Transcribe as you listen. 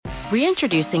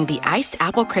Reintroducing the Iced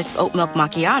Apple Crisp Oat Milk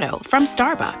Macchiato from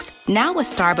Starbucks. Now with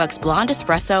Starbucks Blonde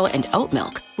Espresso and oat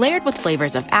milk, layered with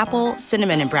flavors of apple,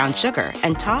 cinnamon, and brown sugar,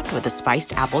 and topped with a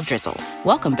spiced apple drizzle.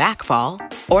 Welcome back, fall.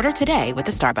 Order today with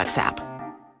the Starbucks app.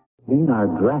 Are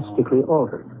drastically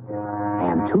altered,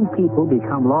 and two people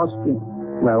become lost in...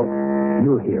 Well,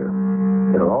 you'll hear.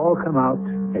 It'll all come out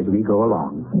as we go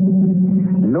along.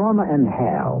 Norma and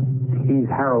Hal, he's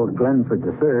Harold Glenford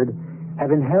III, have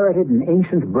inherited an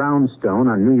ancient brownstone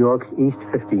on New York's East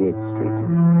 58th Street.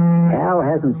 Hal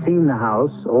hasn't seen the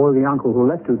house or the uncle who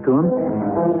left it to him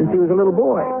since he was a little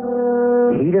boy.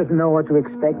 He doesn't know what to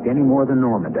expect any more than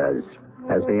Norma does,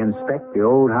 as they inspect the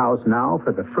old house now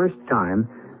for the first time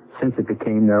since it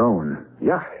became their own.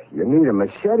 Yeah, you need a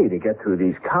machete to get through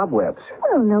these cobwebs.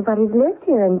 Well, nobody's lived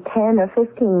here in 10 or 15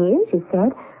 years, you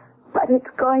said. But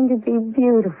it's going to be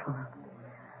beautiful.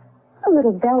 A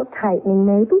little belt tightening,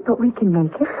 maybe, but we can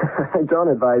make it. I don't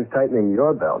advise tightening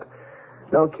your belt.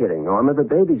 No kidding, Norma. The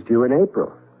baby's due in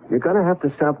April. You're going to have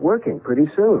to stop working pretty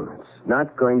soon. It's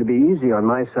not going to be easy on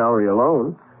my salary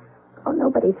alone. Oh,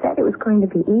 nobody said it was going to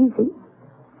be easy.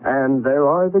 And there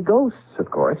are the ghosts, of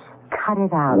course. Cut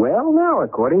it out. Well, now,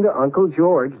 according to Uncle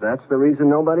George, that's the reason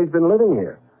nobody's been living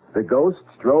here. The ghosts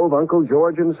drove Uncle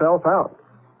George himself out.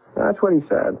 That's what he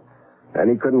said. And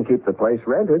he couldn't keep the place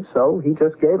rented, so he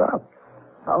just gave up.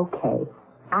 Okay.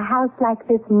 A house like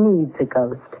this needs a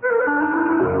ghost.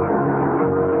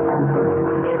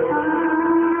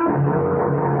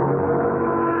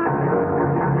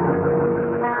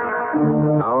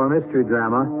 Our mystery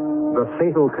drama, The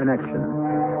Fatal Connection,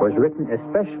 was written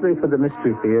especially for the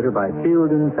Mystery Theater by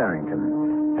Fielden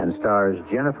Farrington and stars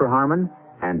Jennifer Harmon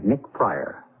and Nick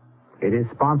Pryor. It is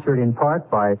sponsored in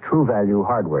part by True Value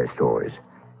Hardware Stores.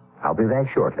 I'll be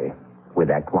back shortly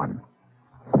with Act One.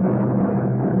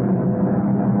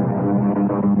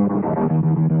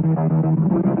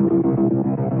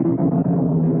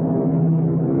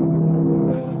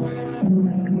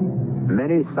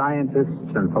 Many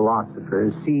scientists and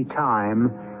philosophers see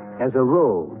time as a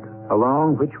road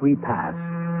along which we pass,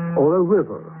 or a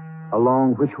river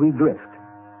along which we drift,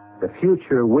 the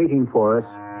future waiting for us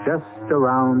just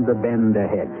around the bend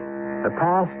ahead, the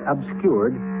past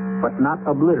obscured but not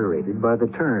obliterated by the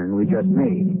turn we just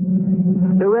made.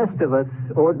 The rest of us,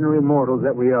 ordinary mortals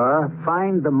that we are,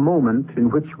 find the moment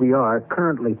in which we are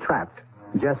currently trapped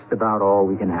just about all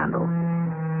we can handle.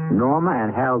 Norma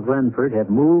and Hal Glenford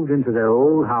have moved into their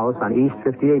old house on East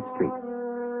 58th Street.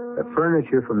 The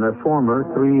furniture from their former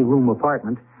three-room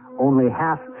apartment only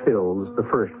half fills the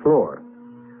first floor.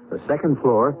 The second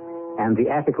floor and the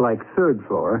attic-like third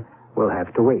floor will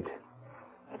have to wait.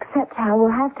 Except, Hal, we'll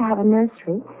have to have a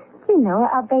nursery. You know,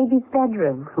 our baby's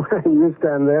bedroom. You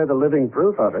stand there, the living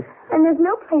proof of it. And there's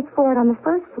no place for it on the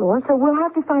first floor, so we'll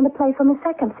have to find a place on the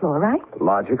second floor, right?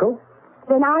 Logical.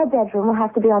 Then our bedroom will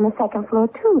have to be on the second floor,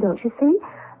 too, don't you see?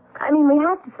 I mean, we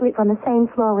have to sleep on the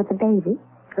same floor with the baby.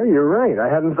 Hey, you're right.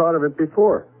 I hadn't thought of it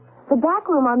before. The back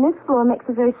room on this floor makes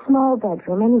a very small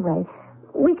bedroom anyway.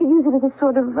 We could use it as a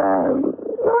sort of,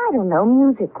 I don't know,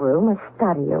 music room or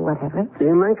study or whatever.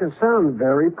 You make us sound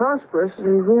very prosperous.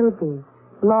 We will be.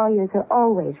 Lawyers are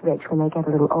always rich when they get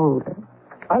a little older.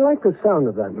 I like the sound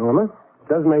of that, Norma.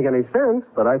 Doesn't make any sense,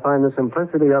 but I find the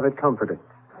simplicity of it comforting.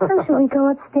 So shall we go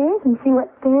upstairs and see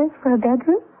what's there for a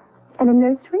bedroom and a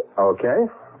nursery? Okay.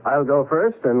 I'll go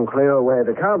first and clear away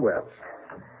the cobwebs.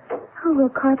 Oh, we'll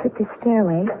carpet the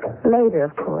stairway. Later,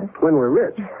 of course. When we're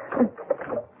rich.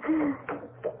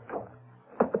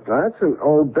 That's an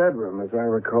old bedroom, as I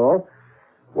recall.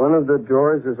 One of the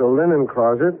doors is a linen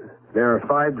closet. There are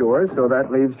 5 doors, so that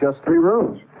leaves just 3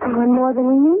 rooms. One more than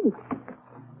we need.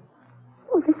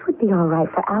 Well, this would be all right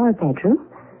for our bedroom.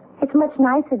 It's much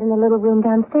nicer than the little room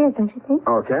downstairs, don't you think?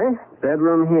 Okay.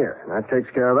 Bedroom here. That takes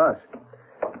care of us.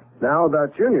 Now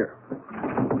about Junior.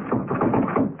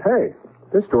 Hey,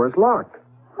 this door's locked.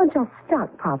 Well, just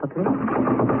stuck, probably.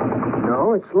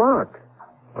 No, it's locked.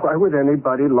 Why would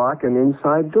anybody lock an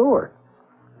inside door?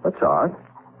 That's odd.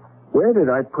 Where did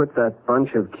I put that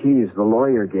bunch of keys the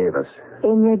lawyer gave us?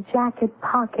 In your jacket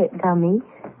pocket, dummy.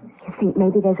 You think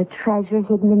maybe there's a treasure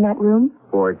hidden in that room?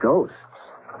 Or ghosts.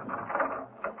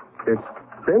 It's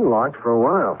been locked for a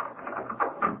while.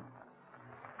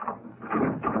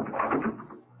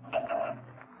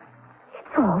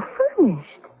 It's all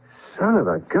furnished. Son of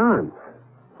a gun.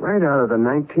 Right out of the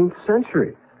 19th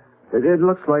century. It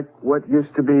looks like what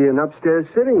used to be an upstairs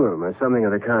sitting room or something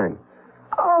of the kind.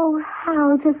 Oh,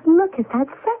 Hal, just look at that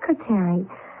secretary.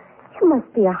 It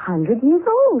must be 100 years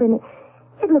old, and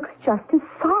it looks just as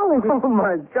solid as... Oh,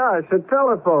 my gosh, a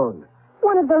telephone.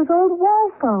 One of those old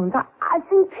wall phones. I've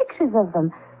seen pictures of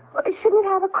them. Shouldn't it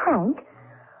have a crank?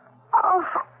 Oh,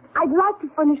 I'd like to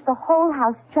furnish the whole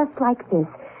house just like this.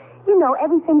 You know,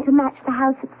 everything to match the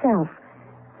house itself.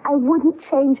 I wouldn't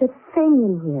change a thing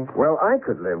in here. Well, I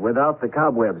could live without the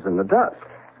cobwebs and the dust.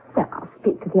 Well, I'll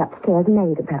speak to the upstairs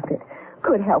maid about it.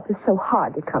 Good help is so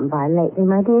hard to come by lately,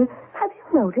 my dear. Have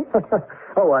you noticed?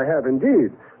 Oh, I have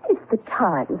indeed. It's the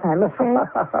times, I'm afraid.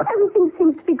 Everything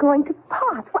seems to be going to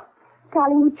pot. What?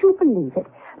 Darling, would you believe it?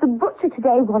 The butcher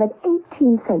today wanted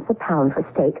 18 cents a pound for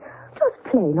steak. Just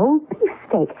plain old beef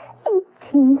steak.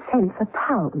 18 cents a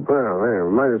pound. Well, they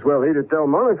might as well eat at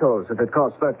Delmonico's if it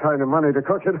costs that kind of money to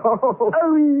cook at home.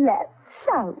 Oh, let's,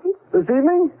 shall we? This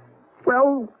evening?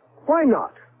 Well, why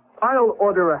not? I'll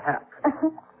order a hack.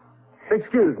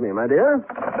 Excuse me, my dear.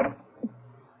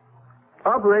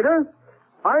 Operator,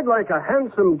 I'd like a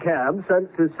hansom cab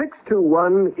sent to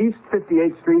 621 East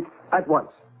 58th Street at once.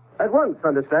 At once,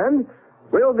 understand?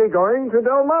 We'll be going to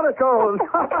Delmonico's.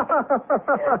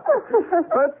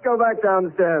 Let's go back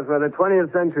downstairs where the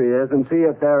 20th century is and see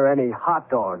if there are any hot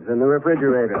dogs in the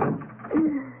refrigerator.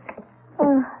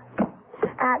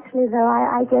 Actually, though,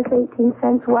 I guess 18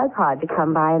 cents was hard to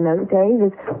come by in those days,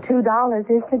 as $2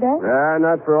 is today.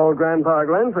 Not for old Grandpa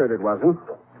Glenford, it wasn't.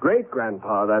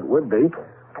 Great-grandpa, that would be.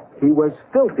 He was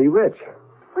filthy rich.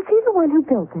 Was he the one who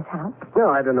built this house? No,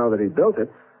 I don't know that he built it.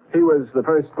 He was the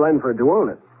first Glenford to own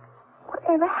it.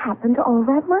 Whatever happened to all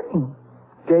that money?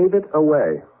 Gave it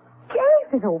away.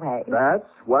 Gave it away? That's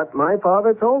what my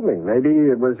father told me. Maybe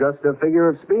it was just a figure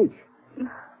of speech.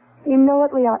 You know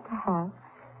what we ought to have?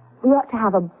 We ought to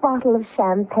have a bottle of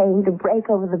champagne to break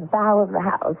over the bow of the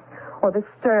house, or the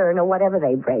stern, or whatever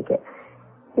they break it.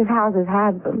 His houses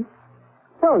had them.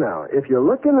 Well, now, if you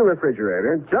look in the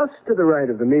refrigerator, just to the right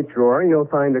of the meat drawer, you'll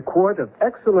find a quart of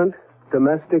excellent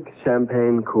domestic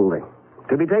champagne cooling.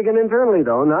 To be taken internally,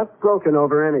 though, not broken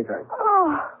over anything.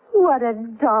 Oh, what a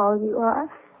doll you are.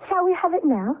 Shall we have it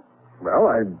now? Well,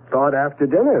 I thought after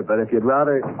dinner, but if you'd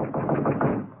rather...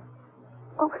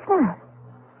 What was that?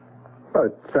 Well,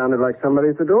 it sounded like somebody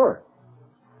at the door.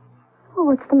 Well,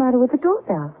 what's the matter with the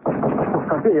doorbell?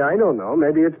 Honey, I don't know.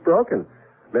 Maybe it's broken.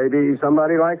 Maybe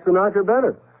somebody likes the knocker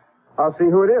better. I'll see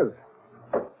who it is.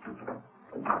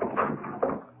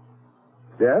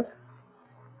 Yes?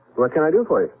 What can I do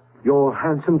for you? Your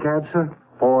hansom cab, sir?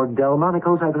 For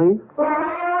Delmonico's, I believe?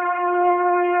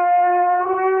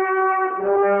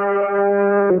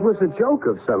 It was a joke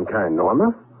of some kind,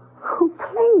 Norma. Who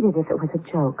played it if it was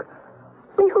a joke?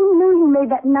 I mean, who knew you made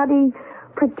that nutty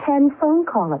pretend phone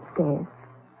call upstairs?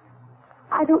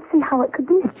 I don't see how it could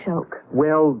be a joke.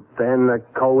 Well, then, a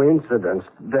coincidence.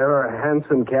 There are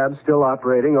hansom cabs still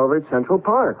operating over at Central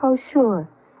Park. Oh, sure.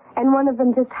 And one of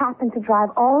them just happened to drive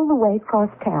all the way across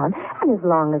town. And as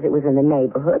long as it was in the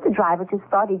neighborhood, the driver just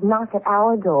thought he'd knock at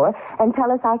our door and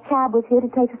tell us our cab was here to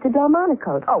take us to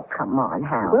Delmonico's. Oh, come on,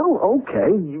 Hal. Well,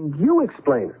 okay. You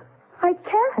explain it. I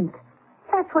can't.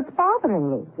 That's what's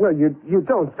bothering me. Well, you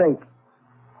don't think...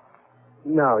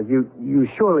 No, you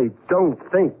surely don't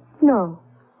think... No.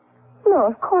 No,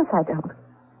 of course I don't.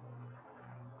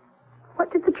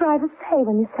 What did the driver say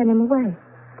when you sent him away?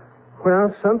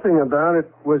 Well, something about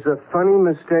it was a funny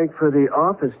mistake for the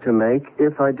office to make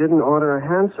if I didn't order a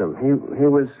hansom. He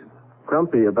was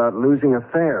grumpy about losing a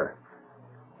fare.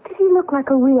 Did he look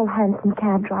like a real hansom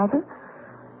cab driver?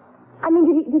 I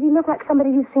mean, did he look like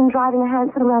somebody you've seen driving a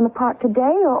hansom around the park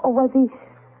today, or was he,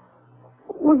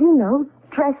 well, you know,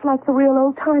 dressed like the real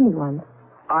old-timey ones?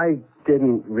 I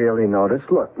didn't really notice.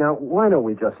 Look, now, why don't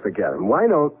we just forget him? Why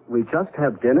don't we just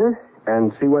have dinner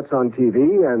and see what's on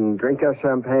TV and drink our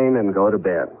champagne and go to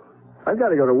bed? I've got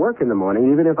to go to work in the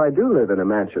morning, even if I do live in a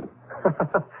mansion.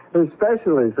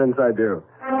 Especially since I do.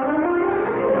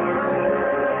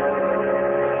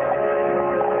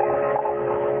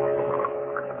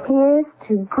 Here's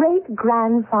to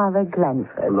great-grandfather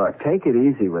Glenford. Look, take it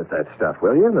easy with that stuff,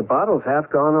 will you? The bottle's half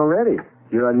gone already.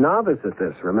 You're a novice at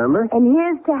this, remember? And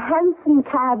here's to hansom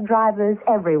cab drivers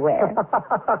everywhere.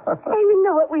 Hey, you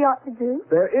know what we ought to do?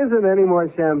 There isn't any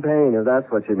more champagne, if that's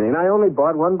what you mean. I only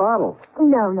bought one bottle.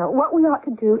 No. What we ought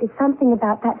to do is something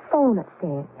about that phone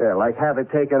upstairs. Yeah, like have it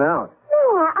taken out.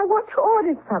 No, I want to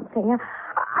order something.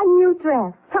 A new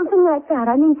dress. Something like that.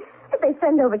 I mean, if they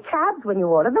send over cabs when you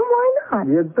order them, why not?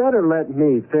 You'd better let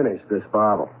me finish this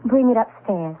bottle. Bring it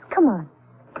upstairs. Come on.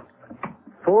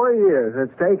 4 years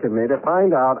it's taken me to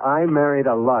find out I married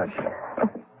a lush.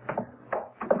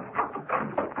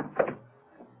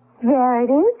 There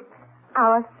it is.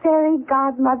 Our fairy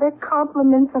godmother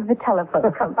compliments of the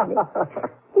telephone company.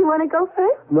 You want to go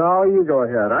first? No, you go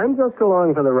ahead. I'm just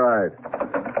along for the ride.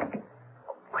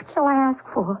 What shall I ask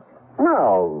for?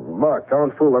 No, look,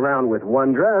 don't fool around with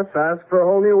one dress. Ask for a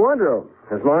whole new wardrobe.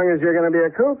 As long as you're going to be a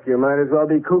kook, you might as well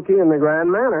be kooky in the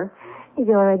grand manner.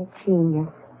 You're a genius.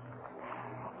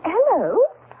 Hello?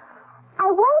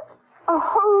 I want a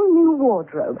whole new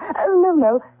wardrobe. Oh,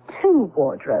 no, 2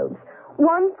 wardrobes.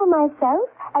 One for myself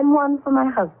and one for my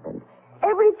husband.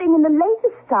 Everything in the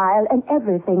latest style and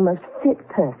everything must fit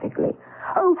perfectly.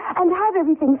 Oh, and have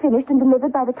everything finished and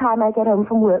delivered by the time I get home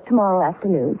from work tomorrow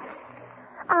afternoon.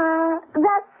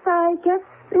 That's, I guess,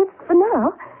 it for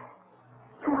now.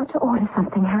 You want to order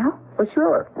something, Hal? Well,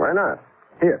 sure. Why not?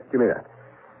 Here, give me that.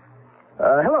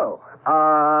 Hello.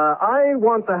 I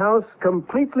want the house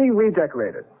completely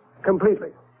redecorated. Completely.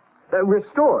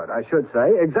 Restored, I should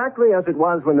say, exactly as it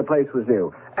was when the place was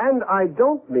new. And I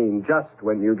don't mean just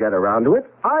when you get around to it.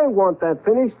 I want that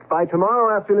finished by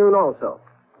tomorrow afternoon also.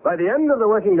 By the end of the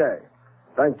working day.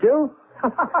 Thank you.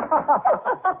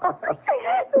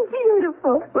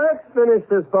 Beautiful. Let's finish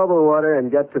this bubble water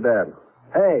and get to bed.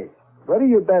 Hey, what do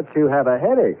you bet you have a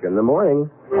headache in the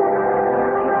morning?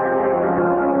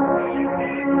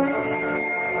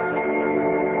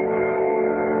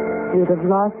 You'd have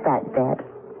lost that bet.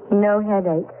 No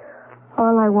headache.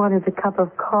 All I want is a cup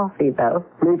of coffee, though.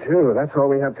 Me too. That's all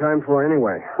we have time for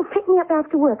anyway. Well, pick me up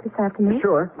after work this afternoon.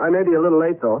 Sure. I may be a little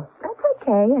late, though. That's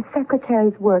okay. A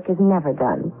secretary's work is never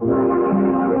done.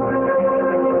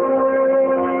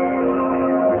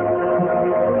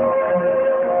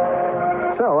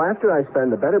 So, after I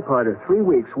spend the better part of 3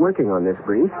 weeks working on this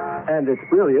brief, and it's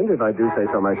brilliant if I do say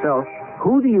so myself,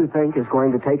 who do you think is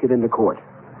going to take it into court?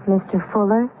 Mr.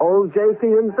 Fuller? Old J.C.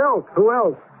 himself. Who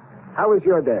else? How was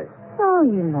your day? Oh,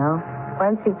 you know.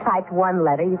 Once you've typed one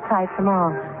letter, you've typed them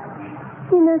all.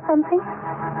 You know something?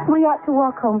 We ought to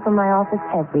walk home from my office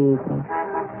every evening.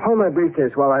 Hold my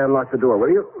briefcase while I unlock the door, will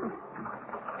you?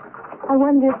 I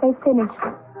wonder if they finished.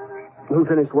 Who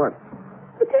finished what?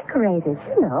 The decorators,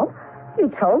 you know. You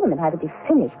told them it had to be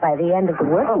finished by the end of the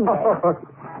working day.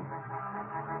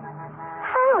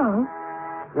 How?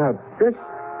 Now,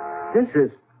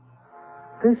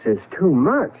 this is too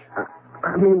much.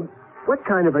 I mean, what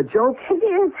kind of a joke? It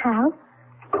is, Hal.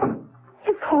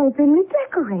 It's all been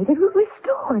redecorated,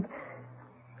 restored.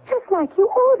 Just like you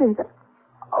ordered.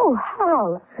 Oh,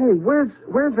 Hal. Hey, where's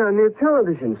our new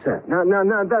television set? Now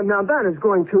that is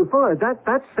going too far.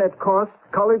 That set cost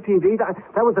color TV.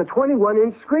 That was a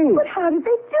 21-inch screen. But how did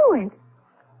they do it?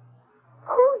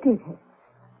 Who did it?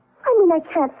 I mean, I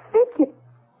can't figure.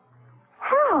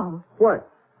 How? What?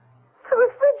 The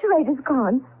refrigerator's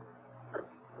gone.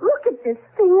 Look at this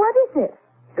thing. What is it?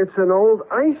 It's an old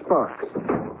ice box.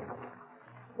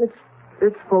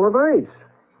 It's full of ice.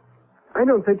 I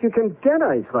don't think you can get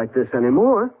ice like this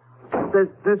anymore.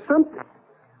 There's something.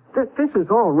 This is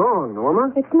all wrong,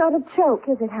 Norma. It's not a joke,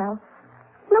 is it, Hal?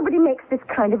 Nobody makes this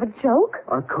kind of a joke.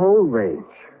 A coal range.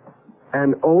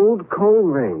 An old coal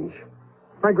range.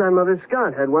 My grandmother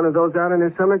Scott had one of those out in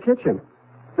her summer kitchen.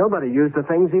 Nobody used the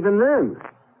things even then.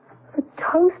 The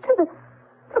toaster,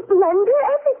 the blender,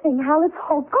 everything, Hal, it's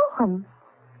all gone.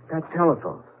 That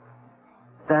telephone.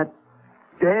 That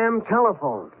damn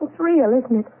telephone. It's real,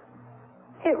 isn't it?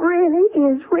 It really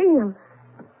is real.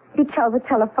 You tell the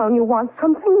telephone you want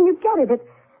something and you get it.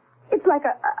 It's like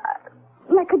a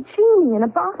genie in a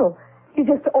bottle. You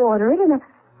just order it and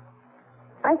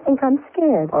I think I'm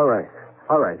scared. All right.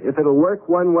 If it'll work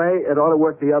one way, it ought to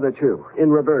work the other too. In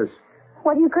reverse.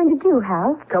 What are you going to do,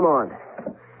 Hal? Come on.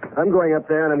 I'm going up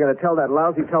there and I'm going to tell that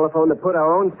lousy telephone to put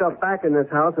our own stuff back in this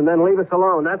house and then leave us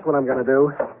alone. That's what I'm going to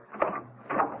do.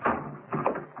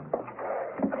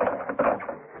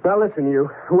 Now listen, you,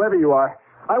 whoever you are,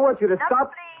 I want you to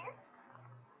stop.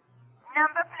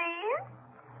 Number, please.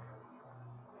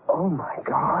 Oh, my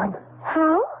God.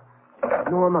 Hal?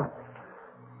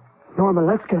 Norma,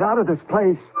 let's get out of this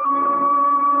place.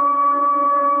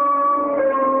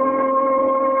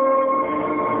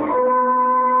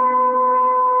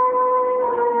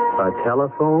 A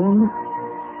telephone,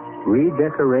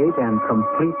 redecorate and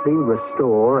completely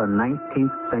restore a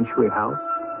 19th century house,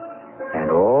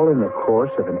 and all in the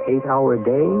course of an 8-hour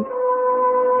day?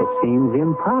 It seems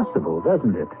impossible,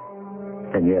 doesn't it?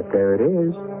 And yet there it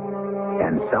is.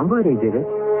 And somebody did it.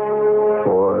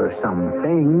 Or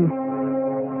something.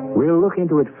 We'll look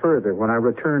into it further when I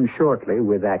return shortly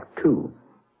with Act 2.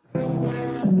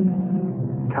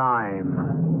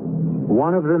 Time.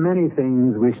 One of the many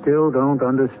things we still don't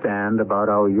understand about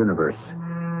our universe.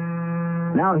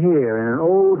 Now here, in an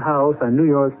old house on New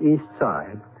York's East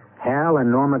Side, Hal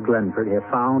and Norma Glenford have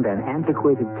found an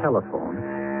antiquated telephone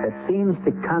that seems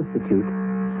to constitute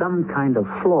some kind of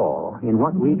flaw in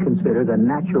what we consider the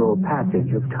natural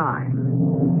passage of time.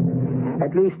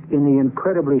 At least in the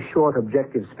incredibly short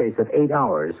objective space of 8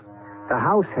 hours, the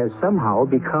house has somehow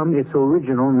become its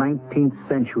original 19th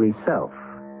century self.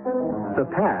 The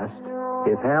past,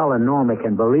 if Hal and Norma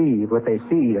can believe what they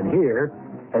see and hear,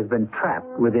 has been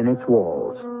trapped within its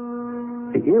walls.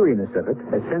 The eeriness of it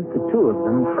has sent the two of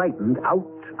them frightened out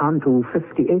onto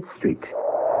 58th Street.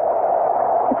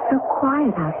 It's so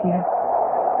quiet out here.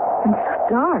 And so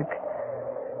dark.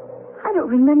 I don't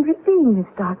remember it being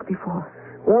this dark before.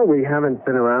 Well, we haven't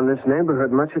been around this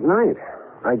neighborhood much at night.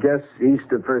 I guess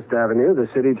east of First Avenue, the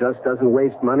city just doesn't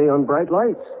waste money on bright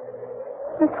lights.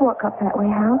 Let's walk up that way,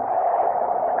 Hal.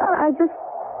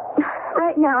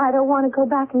 Right now, I don't want to go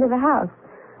back into the house.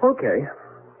 Okay.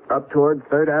 Up toward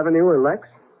 3rd Avenue or Lex?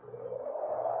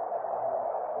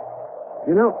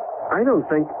 You know, I don't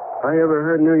think I ever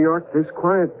heard New York this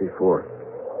quiet before.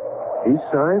 East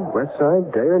side, west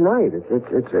side, day or night.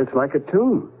 It's like a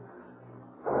tomb.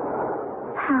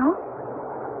 Hal?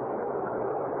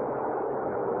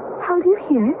 Hal, do you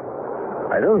hear it?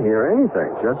 I don't hear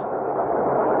anything, just...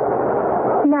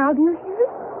 Now do you hear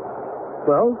it?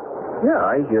 Well, yeah,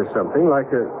 I hear something like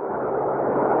a...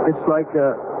 It's like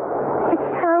a... It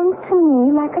sounds to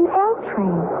me like an L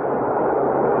train.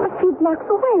 A few blocks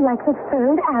away, like the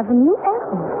 3rd Avenue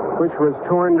L. Which was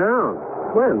torn down.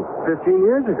 When? 15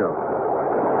 years ago.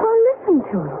 Well, listen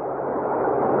to it.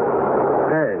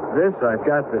 Hey, this I've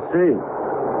got to see.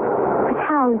 But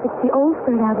how, if it's the old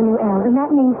 3rd Avenue L, then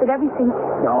that means that everything...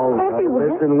 No,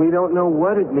 everywhere... listen, we don't know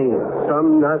what it means.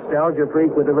 Some nostalgia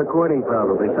freak with a recording,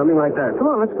 probably. Something like that. Come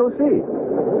on, let's go see.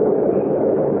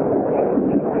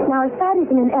 Now, if that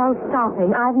isn't an L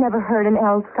stopping, I've never heard an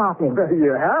L stopping.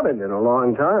 You haven't in a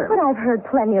long time. But I've heard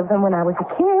plenty of them when I was a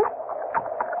kid.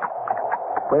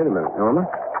 Wait a minute, Norma.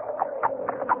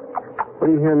 What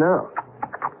do you hear now?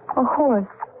 A horse.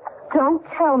 Don't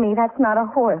tell me that's not a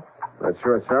horse. That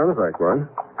sure sounds like one.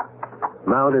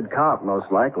 Mounted cop,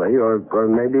 most likely, or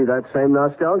maybe that same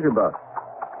nostalgia buff.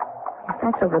 If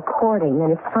that's a recording,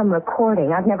 then it's some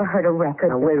recording. I've never heard a record.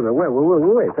 Now, wait a minute.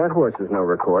 Wait. That horse is no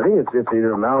recording. It's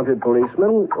either a mounted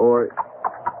policeman or...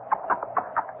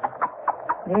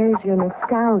 There's your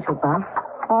nostalgia buff.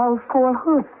 All 4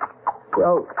 hoofs.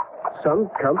 Well, some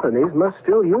companies must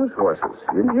still use horses.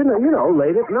 You know,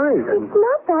 late at night. And... It's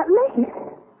not that late.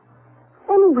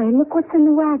 Anyway, look what's in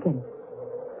the wagon.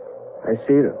 I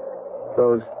see them.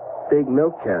 Those big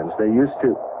milk cans. They used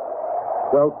to...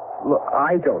 Well, look,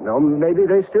 I don't know. Maybe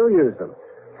they still use them.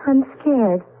 I'm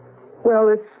scared. Well,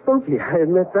 it's spooky, I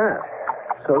admit that.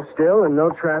 So still and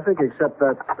no traffic except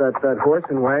that horse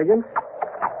and wagon?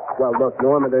 Well, look,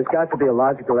 Norma, there's got to be a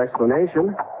logical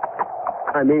explanation.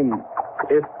 I mean,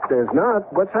 if there's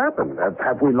not, what's happened?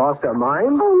 Have we lost our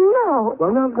minds? Oh, no.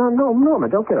 Well, no, Norma,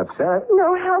 don't get upset.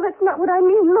 No, Hal, that's not what I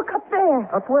mean. Look up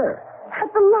there. Up where?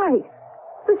 At the light.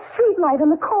 The street light on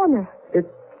the corner.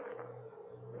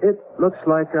 It looks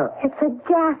like a... It's a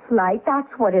gas light,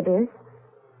 that's what it is.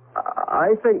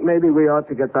 I think maybe we ought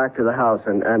to get back to the house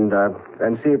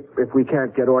and see if we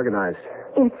can't get organized.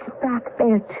 It's back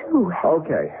there, too, Hal.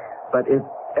 Okay, but if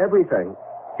everything's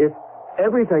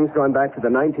gone back to the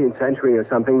 19th century or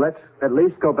something, let's at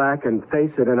least go back and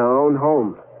face it in our own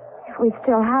home. If we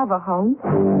still have a home.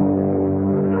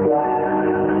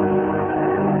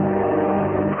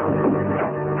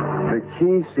 The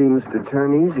key seems to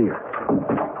turn easier.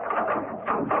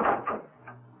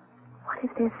 What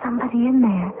if there's somebody in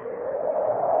there?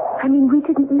 I mean, we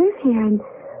didn't live here, and...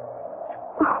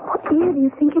 Oh, what year do you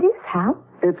think it is, Hal?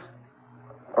 It's...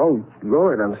 Oh,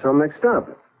 Lord, I'm so mixed up.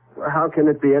 How can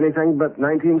it be anything but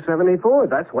 1974?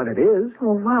 That's what it is.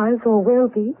 Or was, or will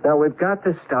be. Now, we've got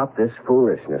to stop this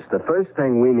foolishness. The first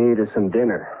thing we need is some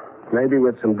dinner. Maybe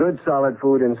with some good, solid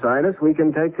food inside us, we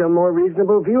can take a more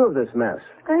reasonable view of this mess.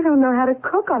 I don't know how to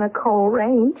cook on a coal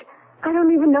range. I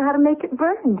don't even know how to make it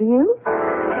burn, do you?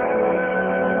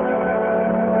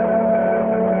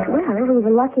 Well, we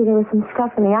were lucky there was some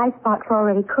stuff in the icebox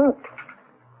already cooked.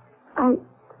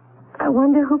 I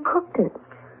wonder who cooked it.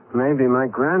 Maybe my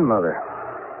grandmother.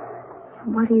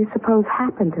 What do you suppose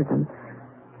happened to them?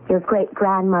 Your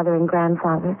great-grandmother and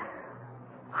grandfather.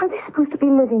 Are they supposed to be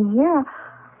living here?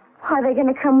 Are they going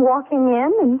to come walking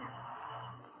in and...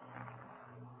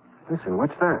 Listen,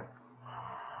 what's that?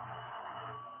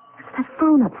 It's that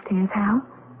phone upstairs, Hal.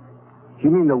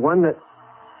 You mean the one that...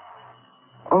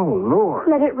 Oh, Lord.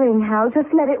 Let it ring, Hal.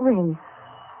 Just let it ring.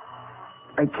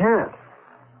 I can't.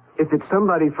 If it's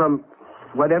somebody from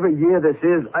whatever year this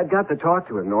is, I've got to talk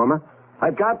to him, Norma.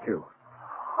 I've got to.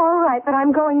 All right, but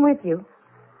I'm going with you.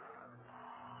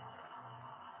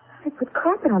 They put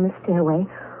carpet on the stairway.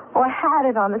 Or had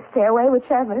it on the stairway,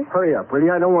 whichever. Hurry up, will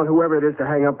you? I don't want whoever it is to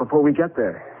hang up before we get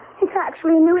there. It's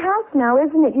actually a new house now,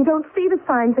 isn't it? You don't see the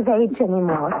signs of age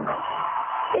anymore.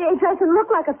 It doesn't look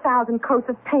like 1,000 coats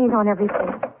of paint on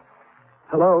everything.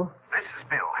 Hello? This is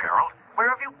Bill, Harold. Where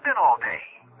have you been all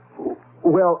day?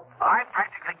 Well, I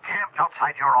practically camped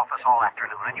outside your office all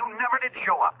afternoon, and you never did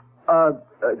show up.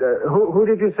 who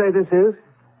did you say this is?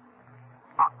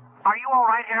 Are you all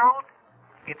right, Harold?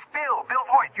 It's Bill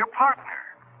Voigt, your partner.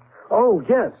 Oh,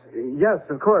 yes. Yes,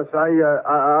 of course.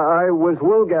 I was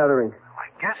wool gathering. I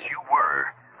guess you were.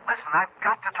 Listen, I've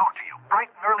got to talk to you bright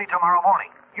and early tomorrow morning.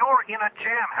 You're in a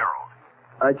jam, Harold.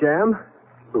 A jam?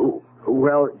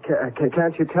 Well,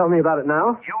 can't you tell me about it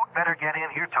now? You'd better get in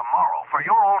here tomorrow for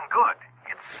your own good.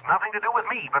 It's nothing to do with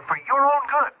me, but for your own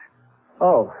good.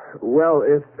 Oh, well,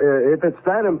 if it's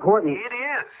that important... It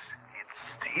is. It's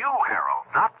to you, Harold,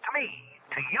 not to me.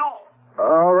 To you.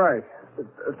 All right.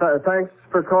 Thanks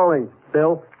for calling,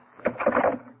 Bill.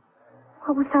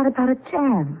 What was that about a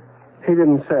jam? He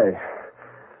didn't say.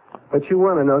 But you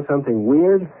want to know something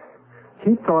weird?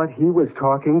 He thought he was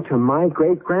talking to my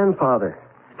great-grandfather.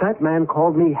 That man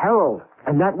called me Harold,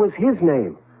 and that was his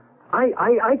name.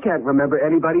 I can't remember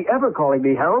anybody ever calling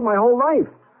me Harold my whole life.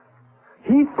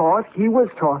 He thought he was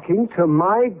talking to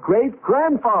my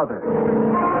great-grandfather.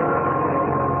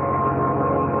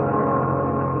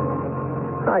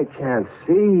 I can't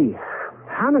see.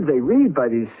 How did they read by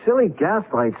these silly gas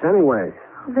lights anyway?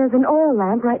 There's an oil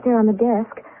lamp right there on the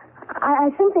desk. I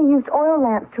think they used oil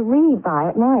lamps to read by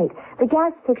at night. The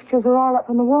gas fixtures are all up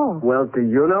on the wall. Well, do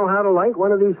you know how to light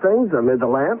one of these things amid the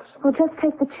lamps? Well, just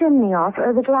take the chimney off,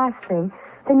 or the glass thing.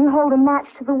 Then you hold a match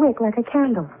to the wick like a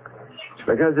candle.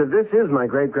 Because if this is my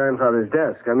great-grandfather's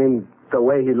desk, I mean, the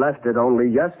way he left it only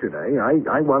yesterday,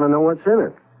 I want to know what's in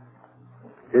it.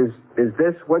 Is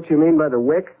this what you mean by the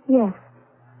wick? Yes.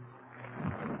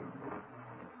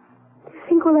 Do you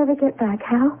think we'll ever get back,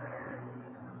 Hal?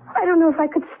 I don't know if I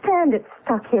could stand it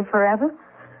stuck here forever.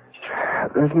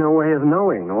 There's no way of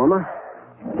knowing, Norma.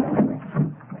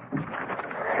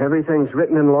 Everything's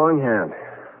written in longhand.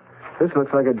 This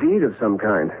looks like a deed of some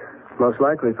kind. Most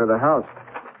likely for the house.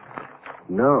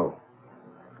 No.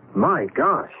 My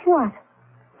gosh. What?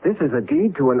 This is a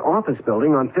deed to an office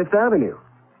building on Fifth Avenue.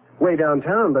 Way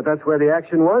downtown, but that's where the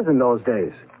action was in those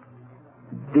days.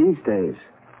 These days.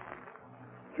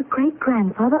 Your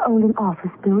great-grandfather owned an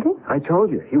office building? I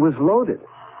told you, he was loaded.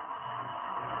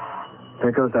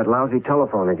 There goes that lousy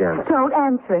telephone again. Don't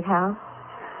answer it, Hal.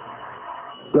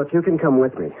 Look, you can come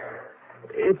with me.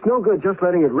 It's no good just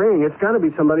letting it ring. It's got to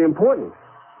be somebody important.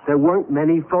 There weren't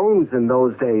many phones in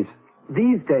those days.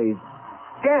 These days,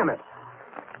 damn it.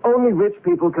 Only rich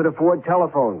people could afford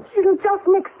telephones. It'll just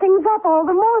mix things up all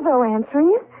the more, though,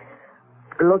 answering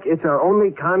it. Look, it's our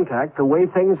only contact the way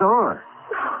things are.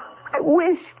 I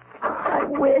wish.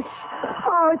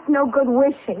 Oh, it's no good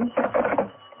wishing.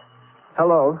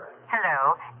 Hello.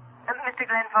 Hello. Mr.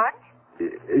 Glenford?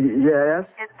 Yes?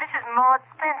 This is Maud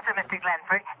Spencer, Mr.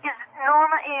 Glenford. Is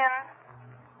Norma in?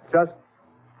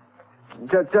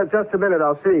 Just a minute,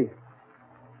 I'll see.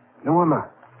 Norma,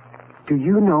 do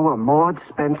you know a Maud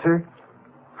Spencer?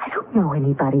 I don't know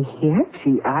anybody here.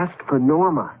 She asked for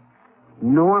Norma.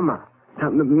 Norma. Now,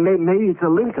 maybe it's a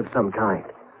link of some kind.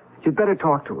 You'd better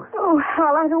talk to her. Oh,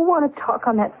 Hal, I don't want to talk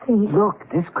on that thing. Look,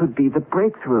 this could be the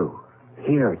breakthrough.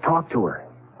 Here, talk to her.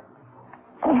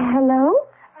 Hello?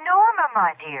 Norma,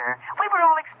 my dear. We were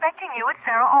all expecting you at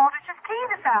Sarah Aldrich's tea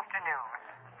this afternoon.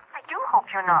 I do hope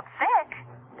you're not sick.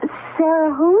 Sarah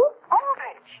who?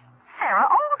 Aldrich. Sarah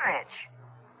Aldrich.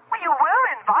 Well, you were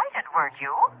invited, weren't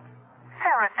you?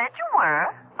 Sarah said you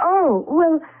were. Oh,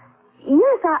 well,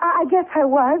 yes, I guess I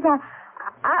was.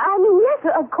 I mean, yes,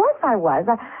 of course I was.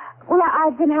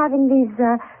 I've been having these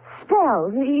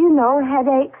spells, you know,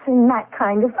 headaches and that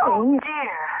kind of thing. Oh,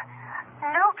 dear.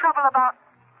 No trouble about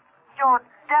your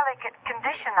delicate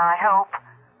condition, I hope.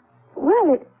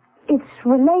 Well, it's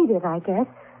related, I guess.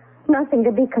 Nothing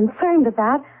to be concerned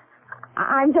about.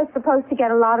 I'm just supposed to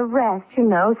get a lot of rest, you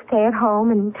know, stay at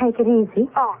home and take it easy.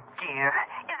 Oh, dear.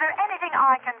 Is there anything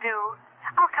I can do?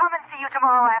 I'll come and see you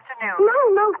tomorrow afternoon.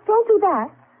 No, don't do that.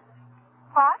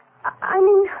 What? I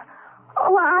mean,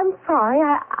 I'm sorry.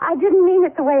 I didn't mean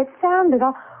it the way it sounded.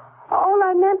 All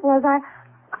I meant was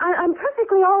I'm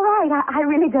perfectly all right. I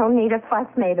really don't need a fuss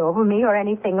made over me or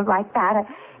anything like that.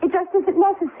 It just isn't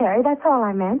necessary. That's all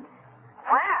I meant.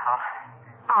 Well,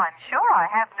 I'm sure I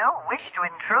have no wish to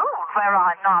intrude where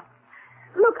I'm not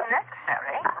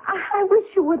necessary. I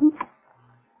wish you wouldn't.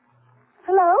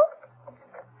 Hello?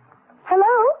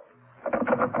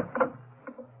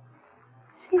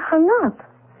 She hung up.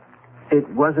 It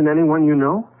wasn't anyone you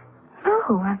know?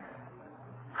 No,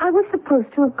 I was supposed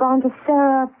to have gone to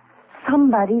Sarah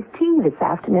somebody's tea this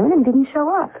afternoon and didn't show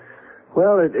up.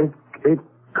 Well, it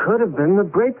could have been the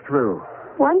breakthrough.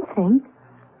 One thing,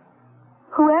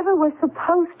 whoever was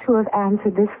supposed to have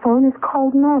answered this phone is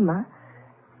called Norma,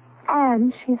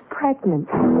 and she's pregnant.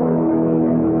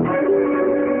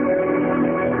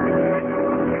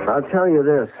 I'll tell you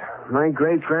this. My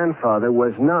great-grandfather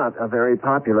was not a very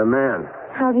popular man.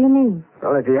 How do you mean?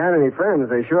 Well, if he had any friends,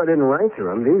 they sure didn't write to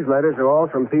him. These letters are all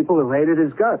from people who hated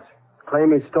his guts,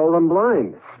 claim he stole them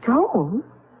blind. Stole?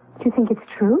 Do you think it's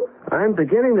true? I'm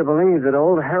beginning to believe that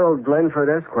old Harold Glenford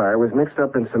Esquire was mixed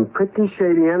up in some pretty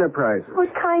shady enterprises.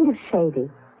 What kind of shady?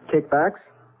 Kickbacks,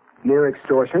 near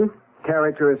extortion,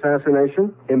 character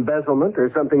assassination, embezzlement, or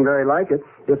something very like it.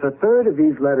 If a third of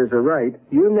these letters are right,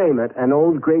 you name it, and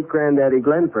old great-granddaddy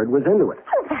Glenford was into it.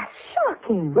 Oh, that's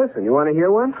shocking. Listen, you want to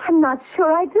hear one? I'm not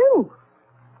sure I do.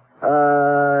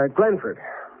 Glenford.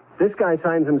 This guy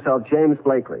signs himself James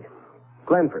Blakely.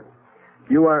 Glenford.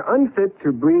 You are unfit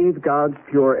to breathe God's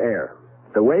pure air.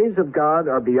 The ways of God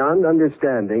are beyond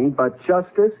understanding, but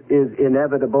justice is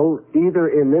inevitable either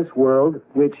in this world,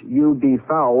 which you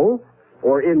befoul,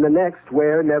 or in the next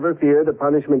where, never fear, the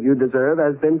punishment you deserve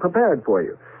has been prepared for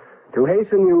you. To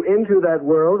hasten you into that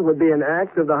world would be an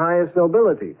act of the highest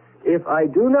nobility. If I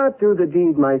do not do the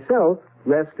deed myself,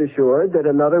 rest assured that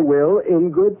another will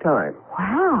in good time.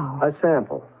 Wow. A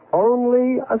sample.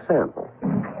 Only a sample.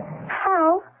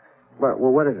 How? Well,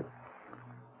 what is it?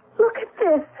 Look at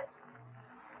this.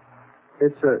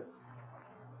 It's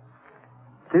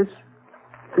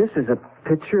This is a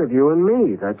picture of you and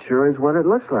me. That sure is what it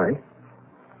looks like.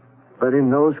 But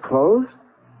in those clothes?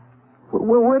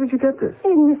 Well, where did you get this?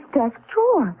 In this desk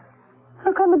drawer.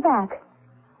 Look on the back.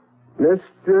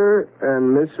 Mr.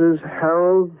 and Mrs.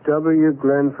 Harold W.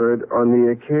 Glenford on the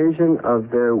occasion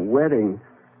of their wedding,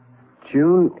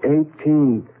 June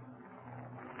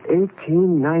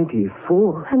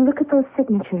 1894. And look at those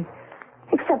signatures.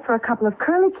 Except for a couple of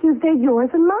curlicues, they're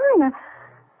yours and mine.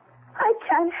 I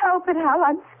can't help it, Hal.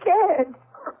 I'm scared.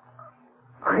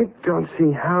 I don't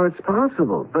see how it's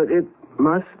possible, but it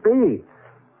must be.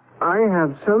 I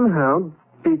have somehow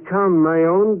become my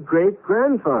own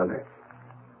great-grandfather.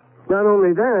 Not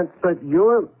only that, but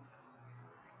you're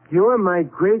my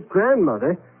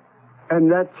great-grandmother,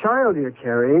 and that child you're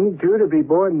carrying, due to be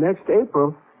born next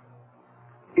April,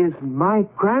 is my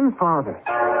grandfather.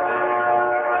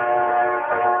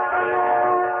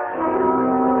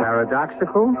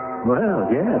 Paradoxical? Well,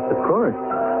 yes, of course.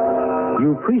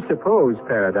 You presuppose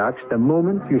paradox the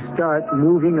moment you start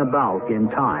moving about in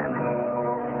time.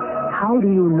 How do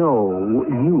you know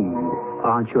you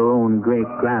aren't your own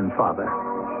great-grandfather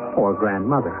or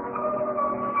grandmother?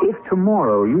 If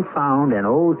tomorrow you found an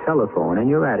old telephone in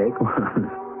your attic,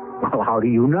 well, how do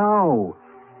you know?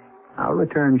 I'll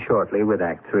return shortly with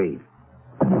Act 3.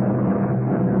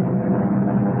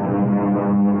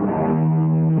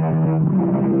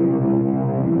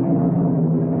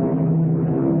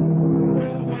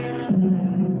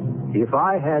 If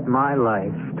I had my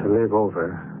life to live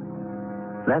over,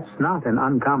 that's not an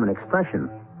uncommon expression.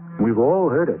 We've all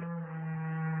heard it.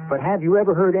 But have you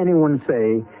ever heard anyone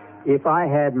say, if I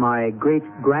had my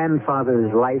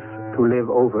great-grandfather's life to live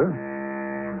over?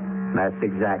 That's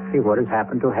exactly what has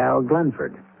happened to Hal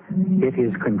Glenford, if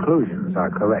his conclusions are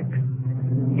correct.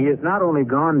 He has not only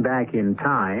gone back in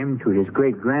time to his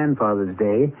great-grandfather's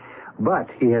day, but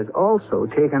he has also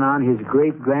taken on his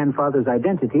great-grandfather's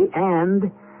identity,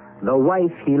 and the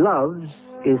wife he loves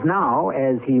is now,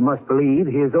 as he must believe,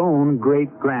 his own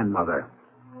great-grandmother.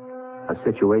 A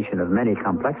situation of many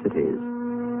complexities.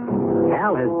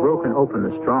 Hal has broken open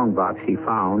the strongbox he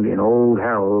found in old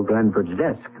Harold Glenford's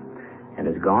desk and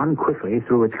has gone quickly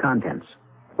through its contents.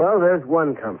 Well, there's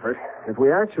one comfort. If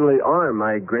we actually are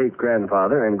my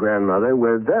great-grandfather and grandmother,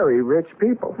 we're very rich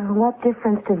people. Well, what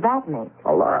difference does that make?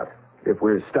 A lot. If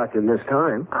we're stuck in this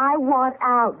time. I want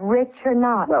out, rich or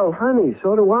not. Well, honey,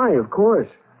 so do I, of course.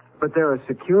 But there are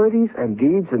securities and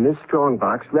deeds in this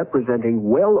strongbox representing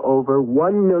well over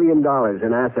 $1 million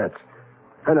in assets.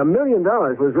 And $1 million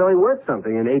was really worth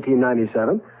something in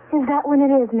 1897. Is that when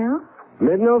it is now?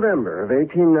 Mid-November of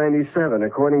 1897,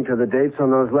 according to the dates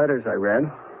on those letters I read.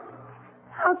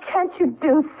 How can't you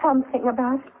do something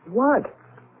about it? What?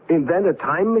 Invent a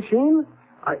time machine?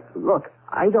 Look,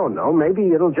 I don't know.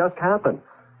 Maybe it'll just happen.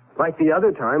 Like the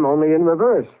other time, only in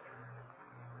reverse.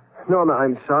 Norma,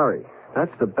 I'm sorry.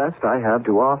 That's the best I have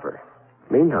to offer.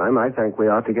 Meantime, I think we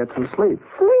ought to get some sleep.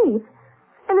 Sleep?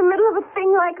 In the middle of a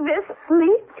thing like this,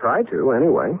 sleep? Try to,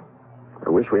 anyway. I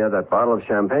wish we had that bottle of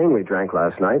champagne we drank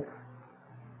last night.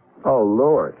 Oh,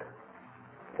 Lord.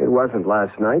 It wasn't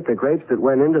last night. The grapes that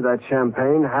went into that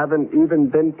champagne haven't even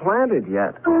been planted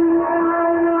yet.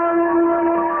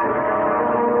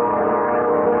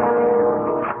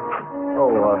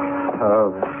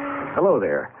 Hello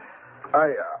there.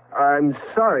 I'm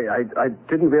sorry. I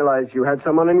didn't realize you had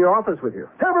someone in your office with you.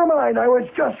 Never mind, I was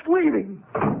just leaving.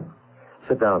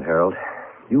 Sit down, Harold.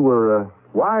 You were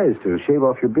wise to shave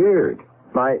off your beard.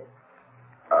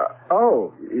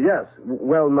 Oh, yes.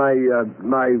 Well,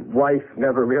 my wife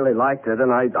never really liked it,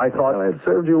 and I thought... Well, it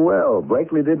served you well.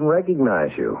 Blakely didn't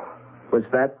recognize you. Was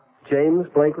that James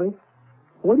Blakely?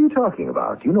 What are you talking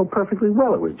about? You know perfectly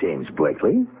well it was James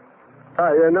Blakely.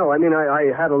 No, I mean,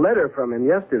 I had a letter from him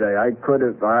yesterday. I could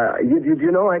have...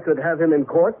 you know I could have him in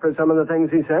court for some of the things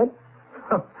he said?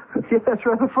 Yeah, that's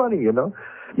rather funny, you know.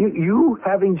 You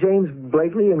having James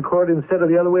Blakely in court instead of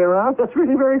the other way around? That's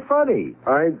really very funny.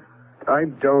 I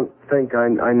don't think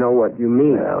I know what you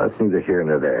mean. Well, that's neither here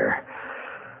nor there.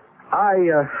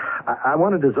 I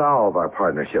want to dissolve our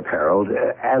partnership, Harold,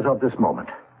 as of this moment.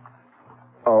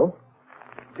 Oh?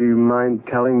 Do you mind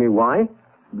telling me why?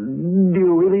 Do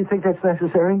you really think that's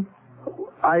necessary?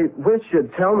 I wish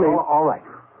you'd tell me. All right.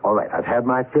 I've had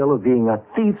my fill of being a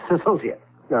thief's associate.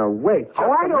 Now, wait.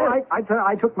 I know.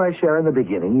 I took my share in the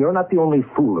beginning. You're not the only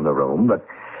fool in the room, but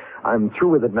I'm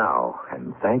through with it now.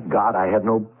 And thank God I had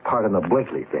no part in the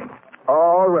Blakely thing.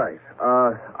 All right.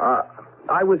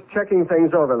 I was checking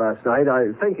things over last night.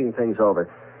 Thinking things over.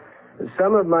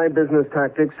 Some of my business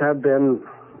tactics have been,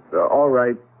 all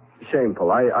right,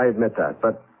 shameful. I admit that.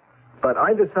 But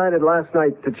I decided last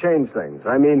night to change things.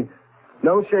 I mean,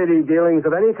 no shady dealings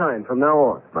of any kind from now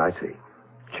on. I see.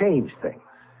 Change things.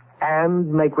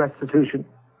 And make restitution?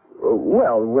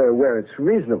 Well, where it's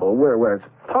reasonable, where it's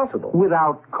possible.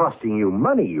 Without costing you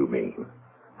money, you mean?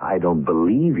 I don't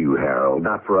believe you, Harold.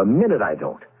 Not for a minute I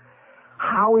don't.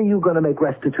 How are you going to make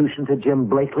restitution to Jim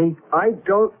Blakely? I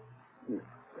don't...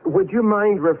 Would you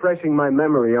mind refreshing my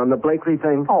memory on the Blakely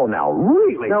thing? Oh, now,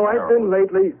 really, No, Harold?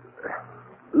 I've been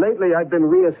Lately, I've been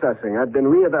reassessing. I've been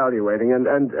reevaluating,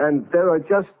 and there are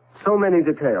just so many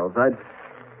details.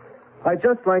 I'd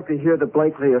just like to hear the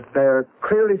Blakely affair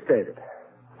clearly stated.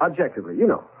 Objectively, you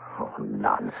know. Oh,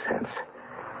 nonsense.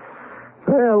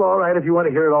 Well, all right, if you want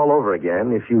to hear it all over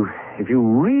again, if you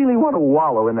really want to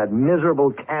wallow in that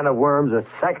miserable can of worms a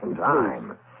second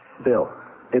time. Please. Bill,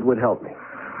 it would help me.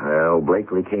 Well,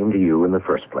 Blakely came to you in the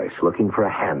first place, looking for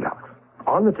a handout.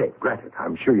 On the tape, granted.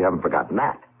 I'm sure you haven't forgotten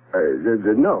that.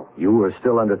 No. You were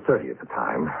still under 30 at the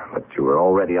time, but you were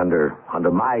already under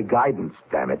my guidance,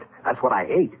 damn it. That's what I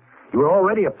hate. You were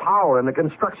already a power in the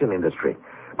construction industry.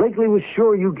 Blakely was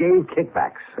sure you gave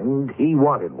kickbacks, and he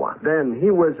wanted one. Then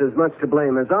he was as much to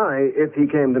blame as I if he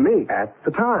came to me. At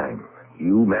the time,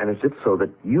 you managed it so that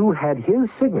you had his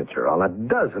signature on a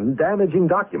dozen damaging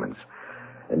documents.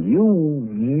 And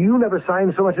you never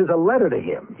signed so much as a letter to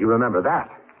him. You remember that?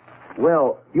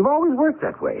 Well, you've always worked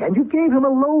that way, and you gave him a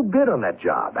low bid on that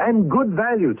job, and good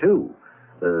value, too.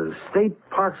 The State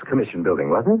Parks Commission building,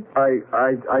 wasn't it?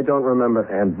 I don't remember.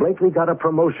 And Blakely got a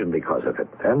promotion because of it,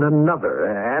 and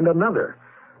another,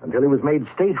 until he was made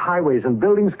State Highways and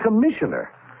Buildings Commissioner.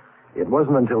 It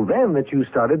wasn't until then that you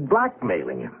started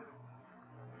blackmailing him.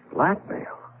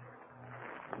 Blackmail?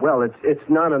 Well, it's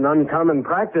not an uncommon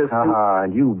practice.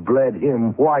 And you bled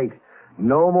him white.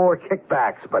 No more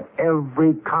kickbacks, but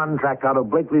every contract out of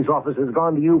Blakely's office has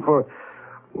gone to you for...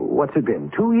 What's it been,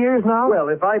 2 years now? Well,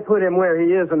 if I put him where he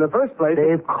is in the first place...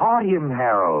 They've caught him,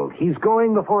 Harold. He's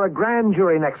going before a grand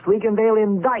jury next week, and they'll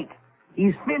indict.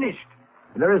 He's finished.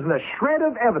 There isn't a shred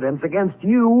of evidence against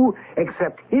you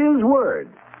except his word,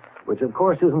 which, of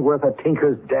course, isn't worth a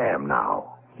tinker's damn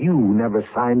now. You never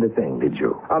signed a thing, did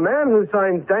you? A man who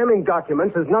signs damning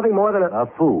documents is nothing more than a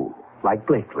fool, like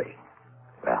Blakely.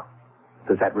 Well,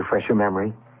 does that refresh your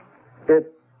memory?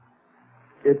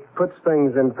 It puts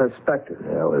things in perspective.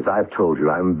 Well, as I've told you,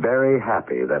 I'm very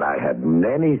happy that I had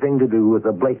anything to do with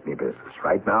the Blakely business.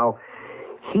 Right now,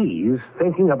 he's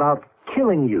thinking about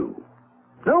killing you.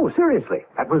 No, seriously.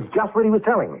 That was just what he was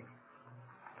telling me.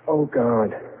 Oh,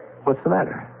 God. What's the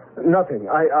matter? Nothing.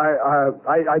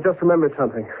 I just remembered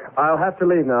something. I'll have to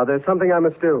leave now. There's something I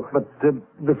must do. But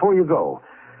before you go,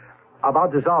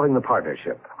 about dissolving the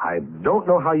partnership. I don't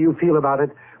know how you feel about it,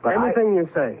 but Anything you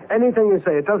say.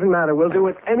 It doesn't matter. We'll do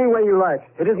it any way you like.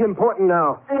 It isn't important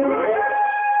now. Hal?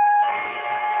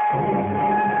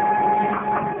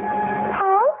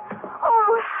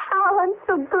 Oh, Hal, I'm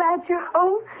so glad you're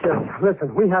home. Just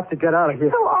listen, we have to get out of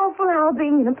here. So awful, Hal,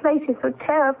 being in a place you're so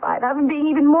terrified of and being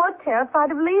even more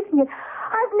terrified of leaving it.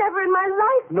 I've never in my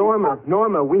life...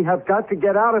 Norma, we have got to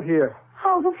get out of here.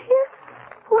 Out of here?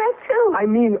 Where to? do? I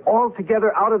mean,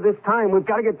 altogether out of this time. We've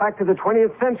got to get back to the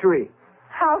 20th century.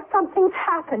 Hal, something's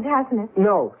happened, hasn't it?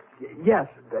 No. Yes.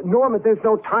 Norma, there's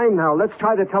no time now. Let's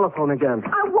try the telephone again.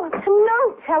 I want to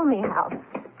know. Tell me, Hal.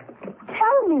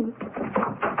 Tell me.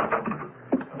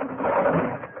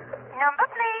 Number,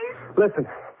 please. Listen,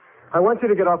 I want you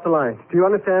to get off the line. Do you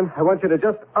understand? I want you to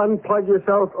just unplug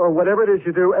yourself or whatever it is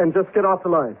you do and just get off the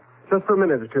line. Just for a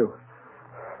minute or two.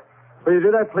 Will you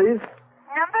do that, please?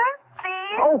 Number,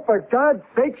 please. Oh, for God's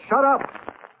sake, shut up.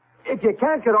 If you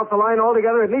can't get off the line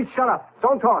altogether, at least shut up.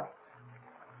 Don't talk.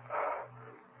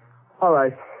 All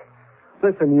right.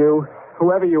 Listen, you,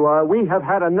 whoever you are, we have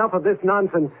had enough of this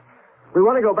nonsense. We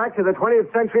want to go back to the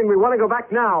 20th century, and we want to go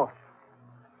back now.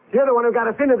 You're the one who got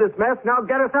us into this mess. Now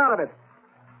get us out of it.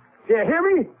 Do you hear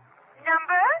me?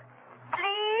 Number,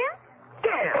 please.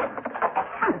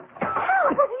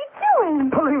 Hal, what are you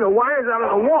doing? Pulling the wires out of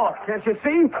the wall. Can't you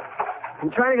see? I'm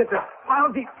trying to get this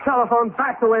lousy telephone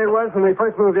back the way it was when we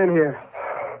first moved in here.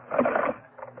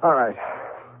 All right.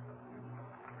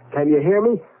 Can you hear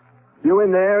me? You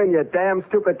in there in your damn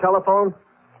stupid telephone?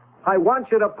 I want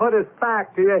you to put us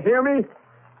back. Do you hear me?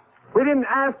 We didn't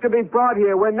ask to be brought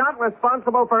here. We're not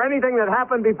responsible for anything that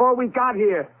happened before we got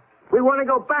here. We want to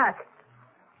go back.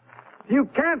 You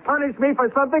can't punish me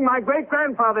for something my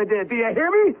great-grandfather did. Do you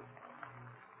hear me?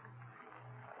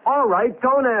 All right,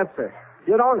 don't answer.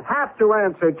 You don't have to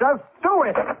answer. Just do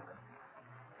it.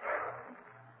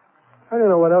 I don't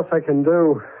know what else I can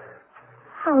do.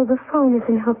 Hal, the phone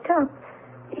isn't hooked up.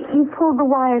 You pulled the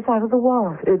wires out of the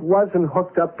wall. It wasn't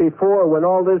hooked up before when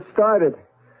all this started.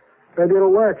 Maybe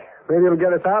it'll work. Maybe it'll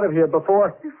get us out of here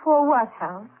before... Before what,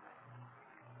 Hal?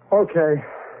 Okay.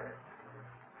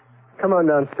 Come on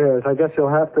downstairs. I guess you'll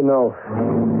have to know.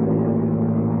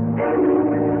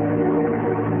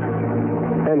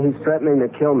 And he's threatening to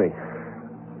kill me.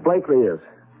 Blakely is.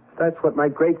 That's what my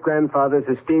great-grandfather's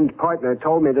esteemed partner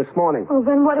told me this morning. Well,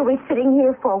 then what are we sitting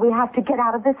here for? We have to get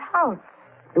out of this house.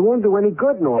 It won't do any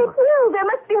good, Norma. It will. There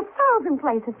must be 1,000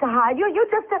 places to hide. You're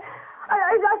just a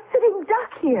sitting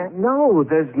duck here. No,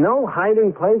 there's no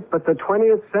hiding place but the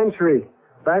 20th century.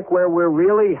 Back where we're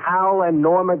really Hal and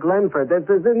Norma Glenford.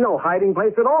 There's no hiding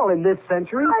place at all in this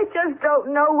century. I just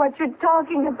don't know what you're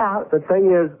talking about. The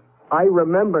thing is, I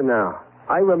remember now.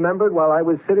 I remembered while I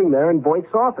was sitting there in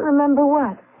Voight's office. Remember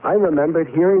what? I remembered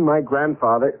hearing my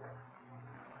grandfather.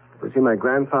 Was he my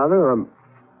grandfather or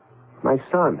my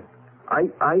son?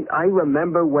 I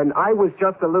remember when I was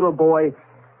just a little boy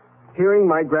hearing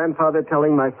my grandfather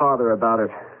telling my father about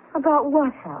it. About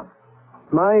what, Hal?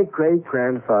 My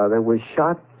great-grandfather was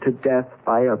shot to death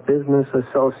by a business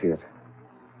associate.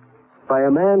 By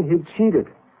a man he'd cheated,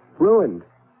 ruined.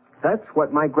 That's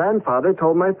what my grandfather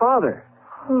told my father.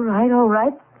 All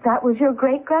right. That was your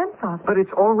great-grandfather. But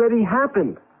it's already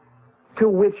happened. To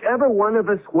whichever one of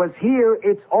us was here,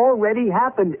 it's already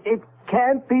happened. It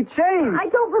can't be changed. I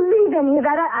don't believe any of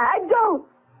that. I don't.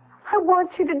 I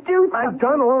want you to do something. I've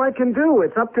done all I can do.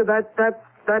 It's up to that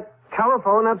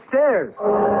telephone upstairs.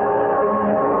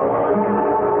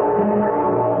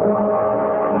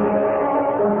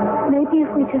 Maybe if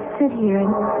we just sit here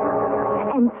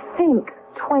and think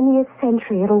 20th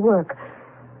century, it'll work.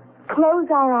 Close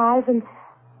our eyes and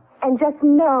just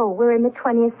know we're in the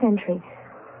 20th century.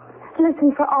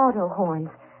 Listen for auto horns.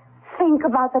 Think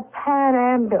about the Pan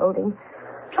Am building.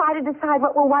 Try to decide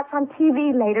what we'll watch on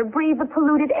TV later. Breathe the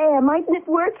polluted air. Mightn't it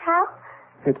work, Hal?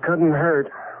 It couldn't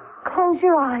hurt. Close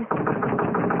your eyes.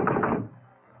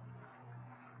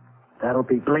 That'll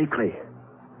be Blakely.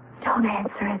 Don't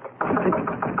answer it.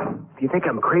 Do you think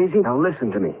I'm crazy? Now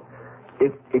listen to me.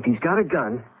 If he's got a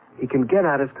gun, he can get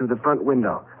at us through the front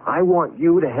window. I want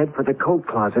you to head for the coat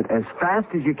closet as fast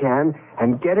as you can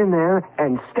and get in there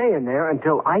and stay in there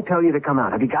until I tell you to come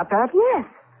out. Have you got that? Yes.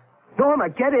 Norma,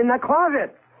 get in the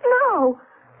closet. No.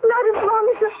 Not as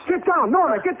long as you... Get down,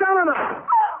 Norma. Get down on the...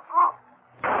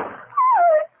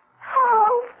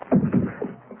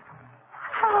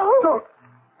 How?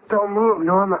 Don't move,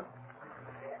 Norma.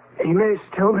 He may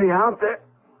still be out there.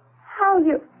 How?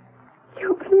 You're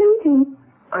bleeding.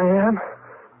 I am.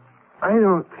 I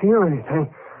don't feel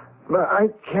anything, but I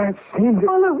can't seem to...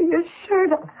 All over your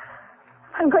shirt.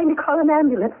 I'm going to call an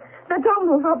ambulance. Now, don't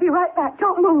move. I'll be right back.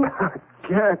 Don't move.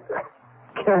 Can't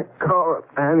call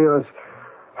an ambulance.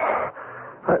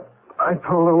 I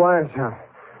pulled the wires out.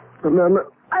 Remember?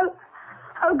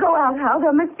 I'll go out, Hal.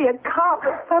 There must be a cop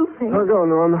or something. I'll go,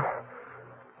 Norma.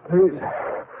 Please.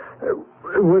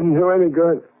 It wouldn't do any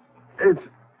good. It's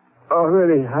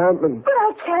already happened. But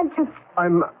I can't just...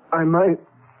 I might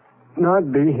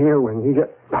not be here when you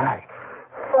get back.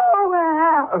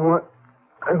 Oh, Hal.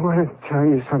 I want to tell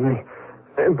you something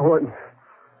important.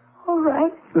 All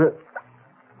The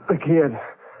kid.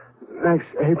 Next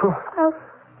April.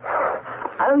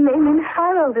 I'll name him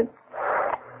Harold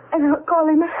and I'll call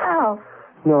him Hal.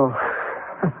 No.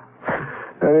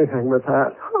 Anything but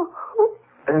that.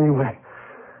 Anyway,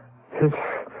 his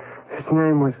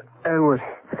name was Edward.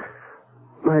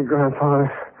 My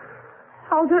grandfather.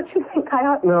 How don't you think I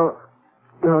ought... No,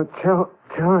 tell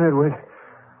Edward.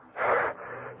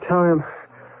 Tell him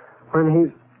when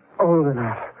he's old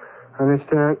enough.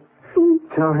 Understand?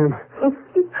 Tell him,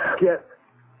 get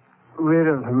rid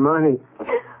of the money.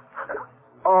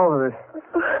 All of it.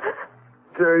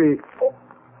 Dirty,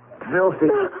 filthy,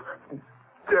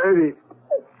 dirty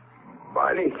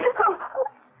money.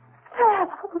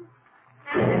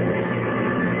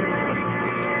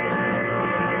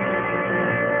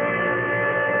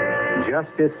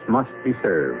 Justice must be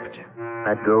served.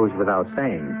 That goes without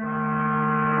saying.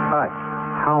 But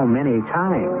how many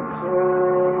times?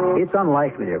 It's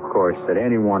unlikely, of course, that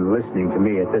anyone listening to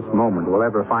me at this moment will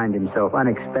ever find himself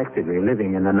unexpectedly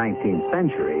living in the 19th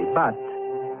century. But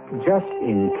just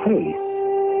in case,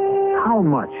 how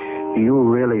much do you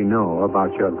really know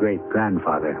about your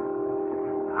great-grandfather?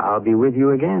 I'll be with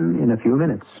you again in a few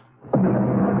minutes.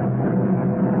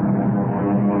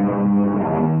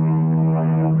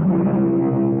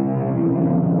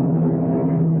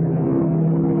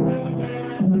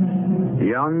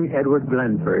 Young Edward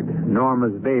Glenford,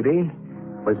 Norma's baby,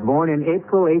 was born in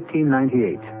April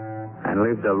 1898 and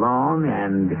lived a long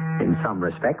and, in some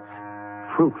respects,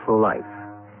 fruitful life.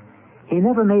 He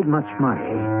never made much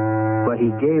money, but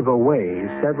he gave away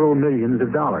several millions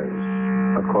of dollars,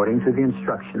 according to the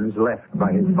instructions left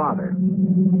by his father.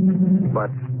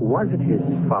 But was it his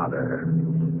father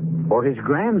or his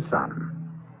grandson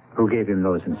who gave him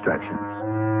those instructions?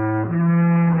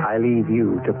 I leave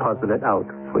you to puzzle it out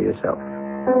for yourself.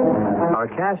 Our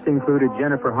cast included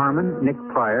Jennifer Harmon, Nick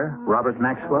Pryor, Robert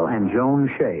Maxwell, and Joan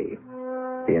Shea.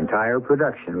 The entire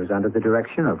production was under the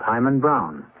direction of Hyman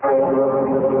Brown.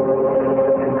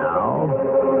 And now,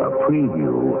 a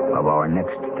preview of our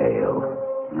next tale.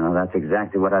 Well, that's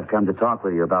exactly what I've come to talk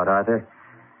with you about, Arthur.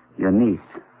 Your niece.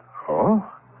 Oh?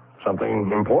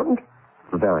 Something important?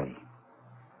 Very.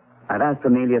 I've asked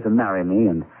Amelia to marry me,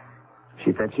 and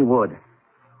she said she would.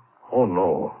 Oh,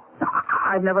 no.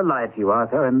 I've never lied to you,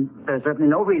 Arthur, and there's certainly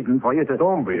no reason for you to...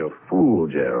 Don't be a fool,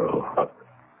 Gerald.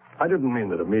 I didn't mean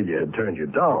that Amelia had turned you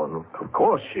down. Of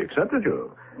course, she accepted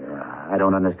you. I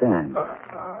don't understand.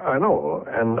 I know,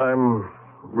 and I'm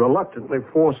reluctantly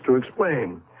forced to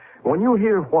explain. When you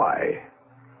hear why,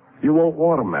 you won't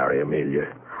want to marry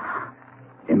Amelia.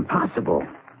 Impossible.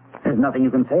 There's nothing you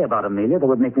can say about Amelia that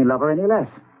would make me love her any less.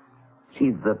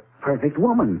 She's the perfect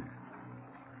woman.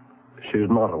 She's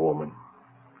not a woman.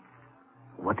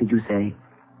 What did you say?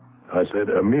 I said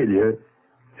Amelia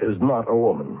is not a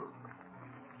woman.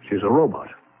 She's a robot.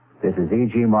 This is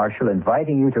E.G. Marshall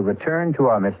inviting you to return to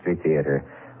our Mystery Theater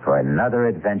for another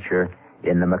adventure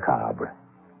in the macabre.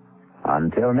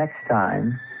 Until next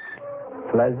time,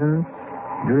 pleasant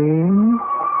dreams.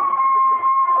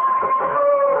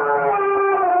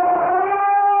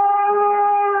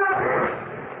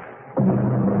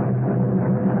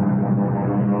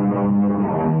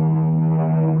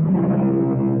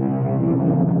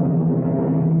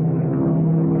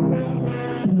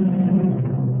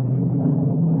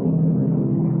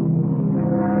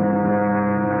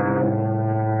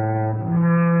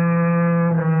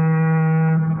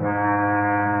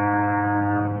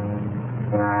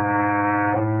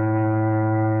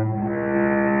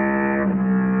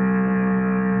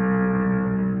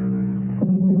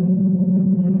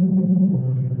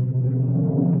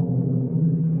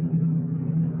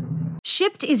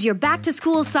 Shipt is your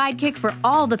back-to-school sidekick for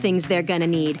all the things they're gonna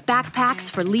need. Backpacks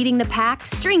for leading the pack,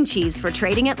 string cheese for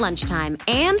trading at lunchtime,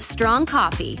 and strong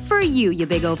coffee for you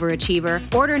big overachiever.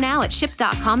 Order now at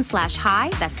shipt.com/hi.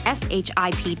 That's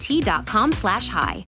SHIPT.com/hi.